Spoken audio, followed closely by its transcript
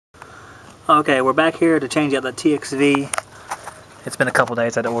Okay, we're back here to change out the TXV. It's been a couple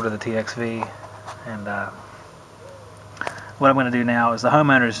days I had to order the TXV, and what I'm going to do now is the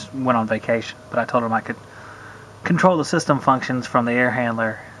homeowners went on vacation, but I told them I could control the system functions from the air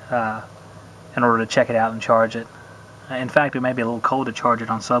handler in order to check it out and charge it. In fact, it may be a little cold to charge it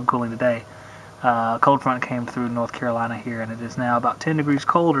on subcooling today. Cold front came through North Carolina here, and it is now about 10 degrees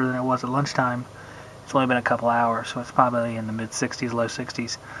colder than it was at lunchtime. It's only been a couple hours, so it's probably in the mid-60s, low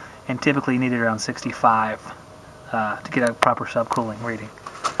 60s, and typically you need it around 65 to get a proper subcooling reading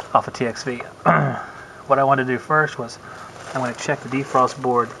off a TXV. What I wanted to do first was I'm going to check the defrost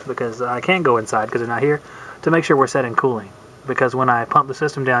board, because I can't go inside because they're not here, to make sure we're set in cooling. Because when I pump the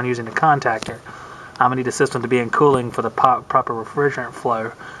system down using the contactor, I'm going to need the system to be in cooling for the proper refrigerant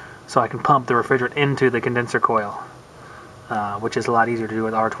flow, so I can pump the refrigerant into the condenser coil, which is a lot easier to do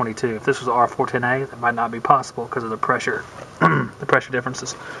with R22. If this was R410A, that might not be possible because of the pressure, the pressure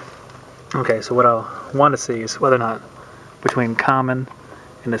differences. Okay, so what I want to see is whether or not between common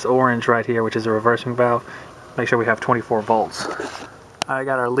and this orange right here, which is a reversing valve, make sure we have 24 volts. I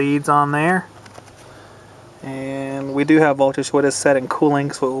got our leads on there, and we do have voltage, so it is set in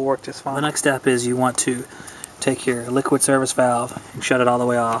cooling, so it will work just fine. The next step is you want to take your liquid service valve and shut it all the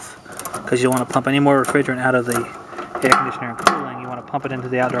way off, because you don't want to pump any more refrigerant out of the air conditioner and cooling. You want to pump it into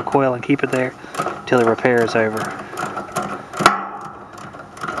the outdoor coil and keep it there until the repair is over.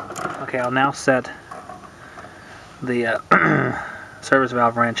 Okay, I'll now set the service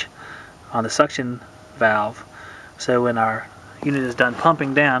valve wrench on the suction valve, so when our unit is done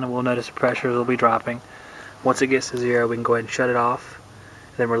pumping down, we'll notice the pressure will be dropping. Once it gets to 0, we can go ahead and shut it off,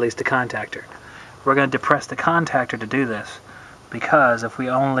 then release the contactor. We're going to depress the contactor to do this, because if we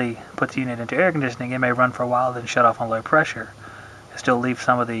only put the unit into air conditioning, it may run for a while, then shut off on low pressure and still leave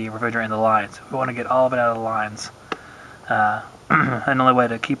some of the refrigerant in the lines. We want to get all of it out of the lines. And the only way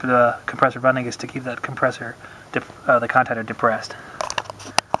to keep the compressor running is to keep that compressor, the contactor, depressed.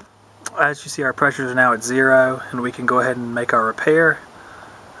 As you see, our pressures are now at 0, and we can go ahead and make our repair.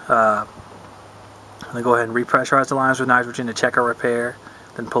 And then go ahead and repressurize the lines with nitrogen to check our repair,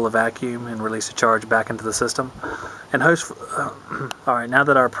 then pull a vacuum and release the charge back into the system. And alright, now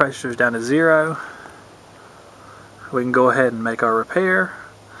that our pressure is down to 0, we can go ahead and make our repair.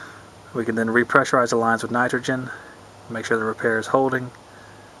 We can then repressurize the lines with nitrogen, make sure the repair is holding, and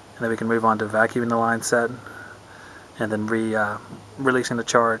then we can move on to vacuuming the line set, and then releasing the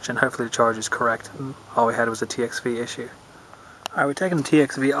charge, and hopefully the charge is correct. All we had was a TXV issue. Alright, we're taking the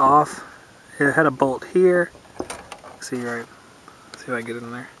TXV off. It had a bolt here. See right. See if I can get it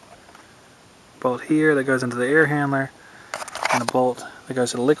in there. Bolt here that goes into the air handler, and a bolt that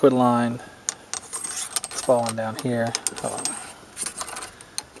goes to the liquid line. It's falling down here.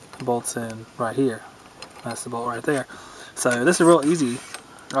 The bolt's in right here. That's the bolt right there. So this is real easy.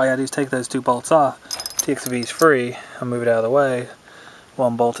 All you gotta do is take those 2 bolts off. TXV is free. I'll move it out of the way. We'll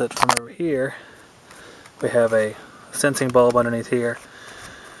unbolt it from over here. We have a sensing bulb underneath here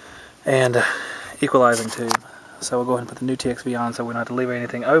and equalizing tube. So we'll go ahead and put the new TXV on so we don't have to leave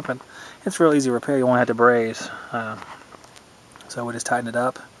anything open. It's real easy to repair. You won't have to braze. So we just tighten it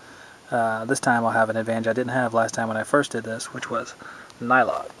up. This time I'll have an advantage I didn't have last time when I first did this, which was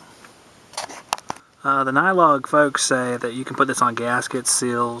Nylog. The Nylog folks say that you can put this on gaskets,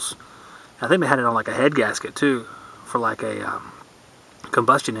 seals. I think they had it on like a head gasket too, for like a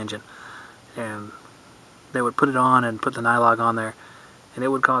combustion engine. And they would put it on and put the Nylog on there, and it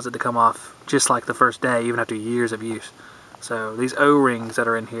would cause it to come off just like the first day, even after years of use. So these O-rings that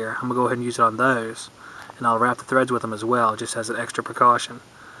are in here, I'm going to go ahead and use it on those, and I'll wrap the threads with them as well, just as an extra precaution.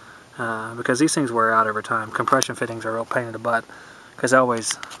 Because these things wear out over time. Compression fittings are a real pain in the butt, because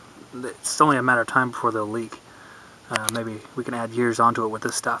it's only a matter of time before they'll leak. Maybe we can add years onto it with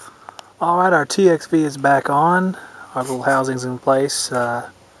this stuff. Alright, our TXV is back on. Our little housing's in place to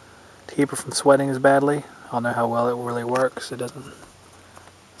keep it from sweating as badly. I don't know how well it really works. It doesn't.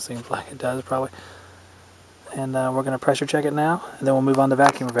 Seems like it does, probably. And we're going to pressure check it now, and then we'll move on to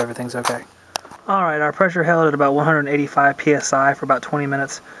vacuum if everything's okay. Alright, our pressure held at about 185 psi for about 20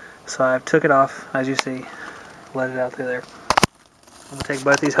 minutes. So I took it off, as you see. Let it out through there. I'm going to take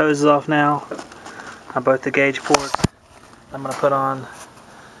both these hoses off now on both the gauge ports. I'm going to put on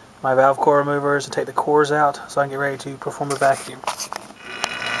my valve core removers and take the cores out so I can get ready to perform a vacuum.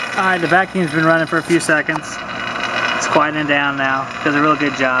 Alright, the vacuum's been running for a few seconds. It's quieting down now. Does a real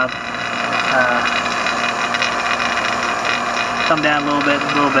good job. Come down a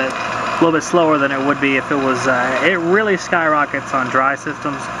little bit slower than it would be if it was. It really skyrockets on dry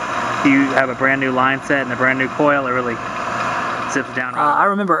systems. You have a brand new line set and a brand new coil. It really zips down. I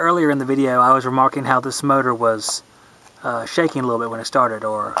remember earlier in the video I was remarking how this motor was shaking a little bit when it started,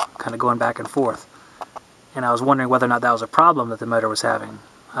 or kind of going back and forth. And I was wondering whether or not that was a problem that the motor was having.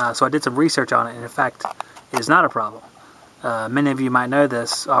 So I did some research on it, and in fact, it is not a problem. Many of you might know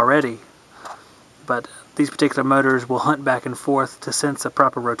this already, but these particular motors will hunt back and forth to sense a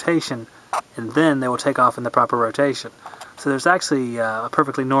proper rotation, and then they will take off in the proper rotation. So there's actually a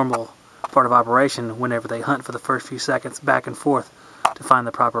perfectly normal part of operation whenever they hunt for the first few seconds back and forth to find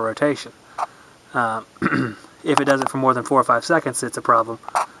the proper rotation. If it does it for more than 4 or 5 seconds, it's a problem,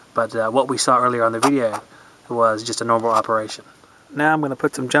 but what we saw earlier on the video was just a normal operation. Now I'm going to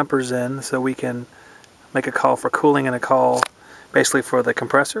put some jumpers in so we can make a call for cooling and a call basically for the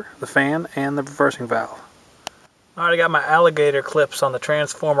compressor, the fan, and the reversing valve. Alright, I got my alligator clips on the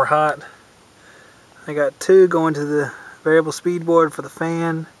transformer hot. I got 2 going to the variable speed board for the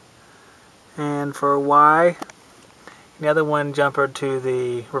fan and for Y. The other one jumpered to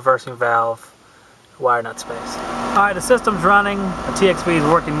the reversing valve wire nut space. Alright, the system's running. The TXV is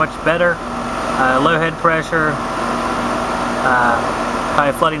working much better. Low head pressure.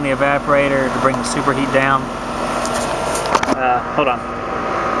 Probably flooding the evaporator to bring the superheat down. Hold on.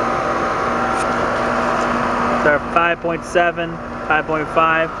 So 5.7,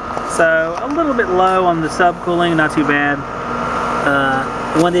 5.5. So a little bit low on the subcooling, not too bad.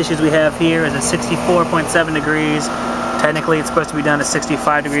 One of the issues we have here is at 64.7 degrees. Technically it's supposed to be done at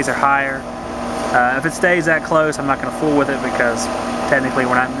 65 degrees or higher. If it stays that close, I'm not going to fool with it because technically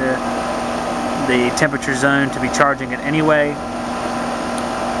we're not in the temperature zone to be charging it anyway.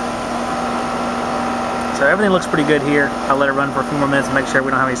 So everything looks pretty good here. I'll let it run for a few more minutes and make sure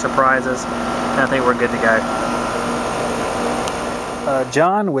we don't have any surprises. And I think we're good to go.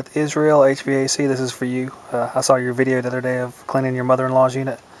 John with Israel HVAC, this is for you. I saw your video the other day of cleaning your mother-in-law's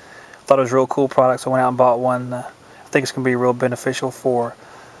unit. Thought it was a real cool product, so I went out and bought one. I think it's going to be real beneficial for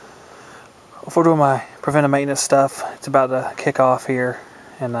doing my preventive maintenance stuff. It's about to kick off here,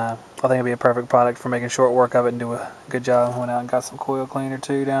 and I think it'll be a perfect product for making short work of it and do a good job. Went out and got some coil cleaner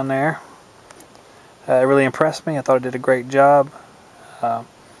too down there. It really impressed me. I thought it did a great job.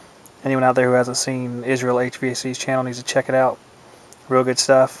 Anyone out there who hasn't seen Israel HVAC's channel needs to check it out. Real good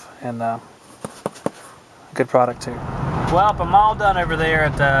stuff, and good product too. Well, I'm all done over there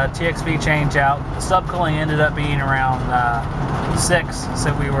at the TXV changeout. The subcooling ended up being around 6,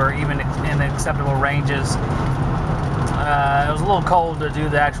 so we were even in acceptable ranges. It was a little cold to do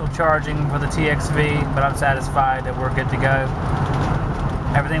the actual charging for the TXV, but I'm satisfied that we're good to go.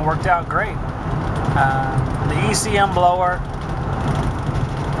 Everything worked out great. The ECM blower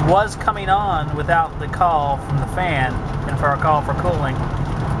was coming on without the call from the fan and for a call for cooling,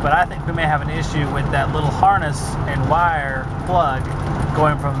 but I think we may have an issue with that little harness and wire plug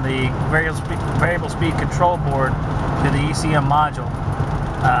going from the variable speed control board to the ECM module.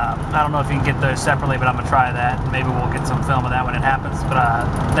 I don't know if you can get those separately, but I'm going to try that. Maybe we'll get some film of that when it happens. But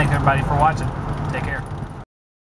thanks everybody for watching. Take care.